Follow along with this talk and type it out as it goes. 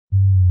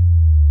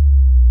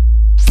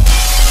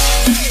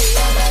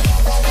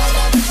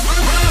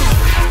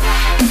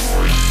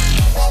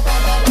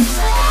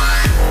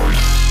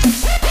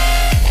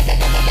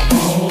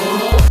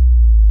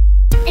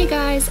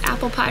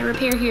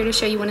are here to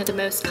show you one of the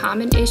most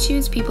common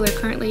issues people are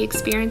currently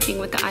experiencing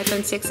with the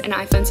iPhone 6 and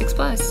iPhone 6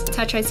 Plus,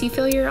 Touch IC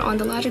failure on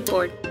the logic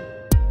board.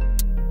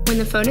 When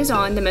the phone is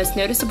on, the most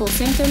noticeable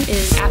symptom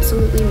is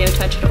absolutely no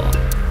touch at all.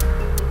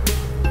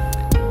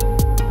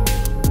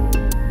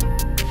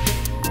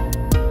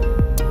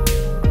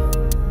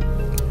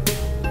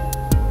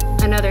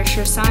 Another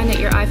sure sign that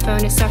your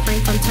iPhone is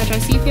suffering from Touch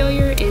IC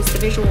failure is the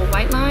visual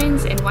white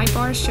lines and white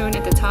bars shown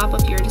at the top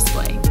of your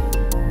display.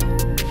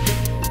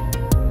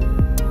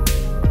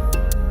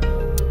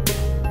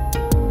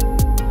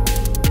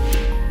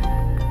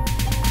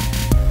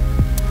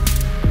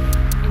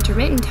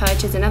 Unwritten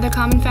touch is another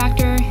common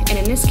factor, and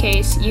in this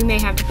case, you may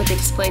have to put the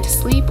display to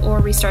sleep or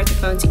restart the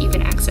phone to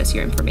even access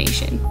your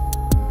information.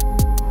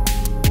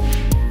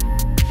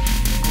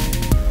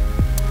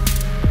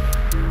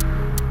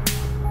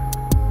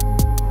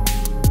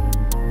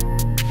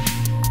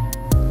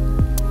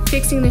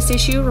 Fixing this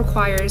issue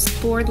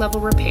requires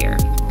board-level repair.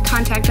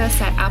 Contact us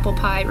at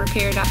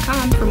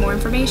applepierepair.com for more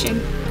information.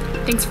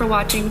 Thanks for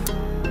watching.